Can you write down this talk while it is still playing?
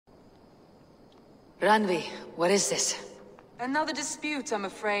Randvi, what is this? Another dispute, I'm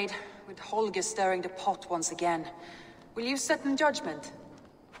afraid, with Holger stirring the pot once again. Will you sit in judgment?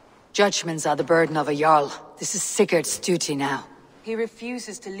 Judgments are the burden of a Jarl. This is Sigurd's duty now. He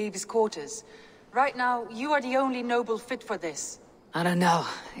refuses to leave his quarters. Right now, you are the only noble fit for this. I don't know.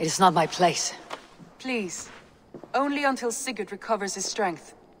 It is not my place. Please. Only until Sigurd recovers his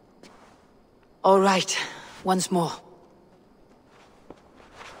strength. All right. Once more.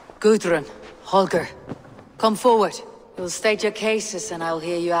 Gudrun, Holger, come forward. You'll state your cases and I'll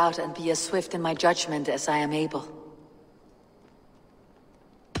hear you out and be as swift in my judgment as I am able.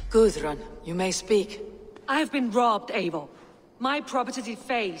 Gudrun, you may speak. I have been robbed, Eivor. My property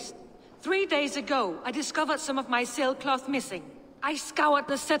defaced. 3 days ago, I discovered some of my sailcloth missing. I scoured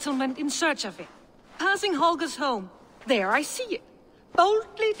the settlement in search of it. Passing Holger's home, there I see it.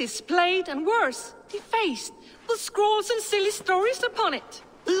 Boldly displayed and worse, defaced, with scrolls and silly stories upon it.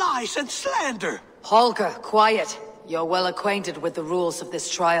 Lies and slander! Holger, quiet. You're well acquainted with the rules of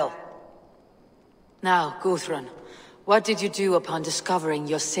this trial. Now, Gudrun, what did you do upon discovering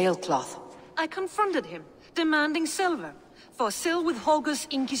your sailcloth? I confronted him, demanding silver. For sil with Holger's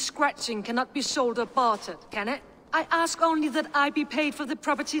inky scratching cannot be sold or bartered, can it? I ask only that I be paid for the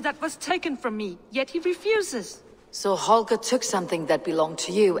property that was taken from me, yet he refuses. So Holger took something that belonged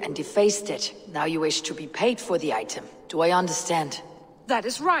to you and defaced it. Now you wish to be paid for the item. Do I understand? That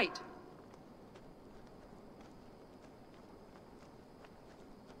is right.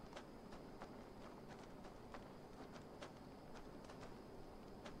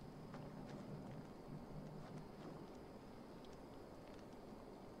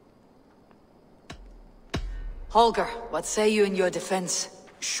 Holger, what say you in your defense?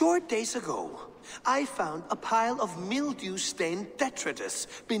 Short days ago, I found a pile of mildew-stained detritus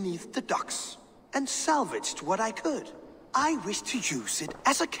beneath the docks, and salvaged what I could. I wished to use it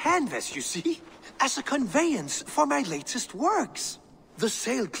as a canvas, you see? As a conveyance for my latest works. The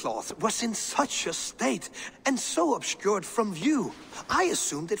sailcloth was in such a state, and so obscured from view, I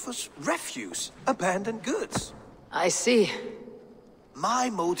assumed it was refuse, abandoned goods. I see. My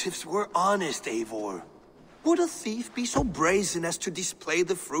motives were honest, Eivor. Would a thief be so brazen as to display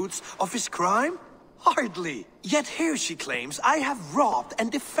the fruits of his crime? Hardly. Yet here she claims I have robbed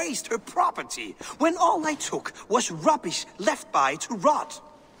and defaced her property, when all I took was rubbish left by to rot.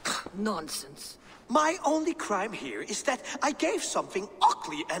 Nonsense. My only crime here is that I gave something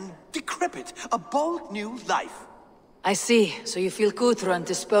ugly and decrepit a bold new life. I see. So you feel Gudrun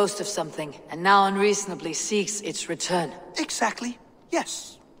disposed of something, and now unreasonably seeks its return. Exactly.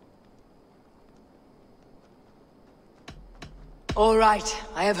 Yes. All right.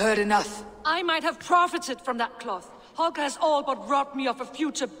 I have heard enough. I might have profited from that cloth. Holger has all but robbed me of a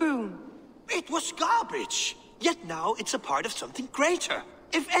future boon. It was garbage. Yet now it's a part of something greater.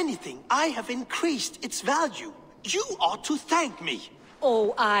 If anything, I have increased its value. You ought to thank me.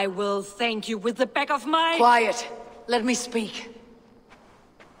 Oh, I will thank you with the back of my... Quiet. Let me speak.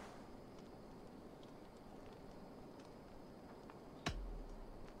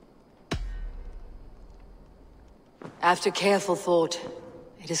 After careful thought,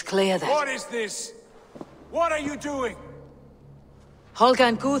 it is clear that... What is this? What are you doing? Holger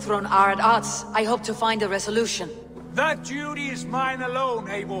and Gudrun are at odds. I hope to find a resolution. That duty is mine alone,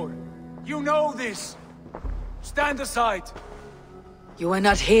 Eivor. You know this. Stand aside. You were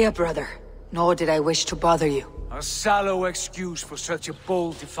not here, brother. Nor did I wish to bother you. A sallow excuse for such a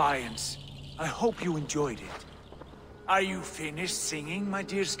bold defiance. I hope you enjoyed it. Are you finished singing, my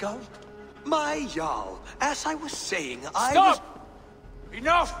dear Skald? My Jarl, as I was saying, Stop!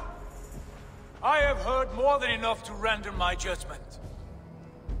 Enough! I have heard more than enough to render my judgment.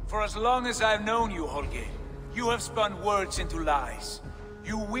 For as long as I've known you, Holger, you have spun words into lies.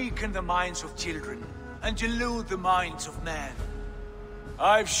 You weaken the minds of children, and delude the minds of men.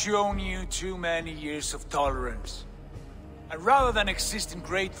 I've shown you too many years of tolerance. And rather than exist in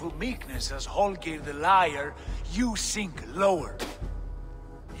grateful meekness as Holger the liar, you sink lower.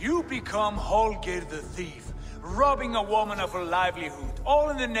 You become Holger the thief, robbing a woman of her livelihood,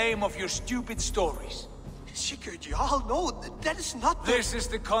 all in the name of your stupid stories. Sigurd, Jarl, no, that is not the... This is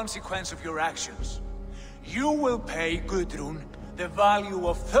the consequence of your actions. You will pay Gudrun the value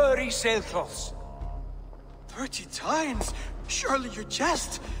of 30 sailcloths. 30 times? Surely you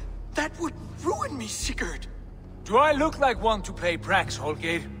jest. That would ruin me, Sigurd. Do I look like one to pay prax,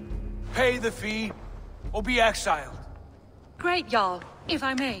 Holger? Pay the fee, or be exiled? Great, Jarl. If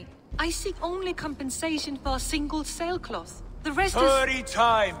I may, I seek only compensation for a single sailcloth. The rest 30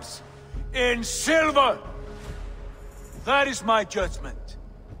 times! In silver! That is my judgment.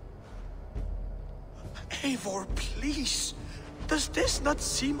 Eivor, please. Does this not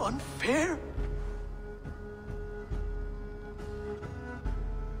seem unfair?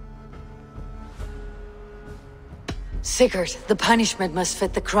 Sigurd, the punishment must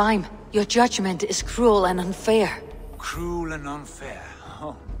fit the crime. Your judgment is cruel and unfair. Cruel and unfair?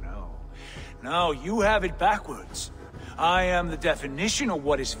 Oh, no. No, you have it backwards. I am the definition of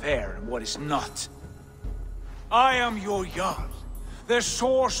what is fair and what is not. I am your Jarl, the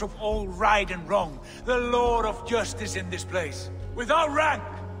source of all right and wrong, the Lord of justice in this place. Without rank,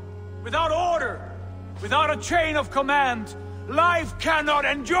 without order, without a chain of command, life cannot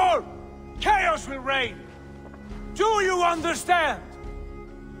endure. Chaos will reign. Do you understand?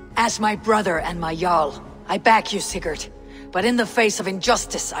 As my brother and my Jarl, I back you, Sigurd. But in the face of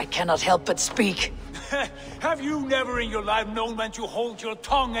injustice, I cannot help but speak. Have you never in your life known when to hold your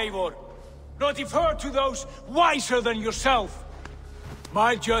tongue, Eivor? Not defer to those wiser than yourself.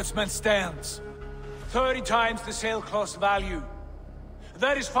 My judgment stands. 30 times the sailcloth's value.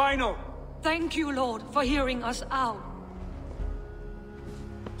 That is final. Thank you, Lord, for hearing us out.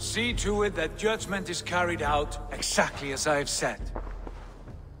 See to it that judgment is carried out exactly as I have said.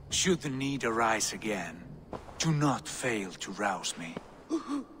 Should the need arise again, do not fail to rouse me.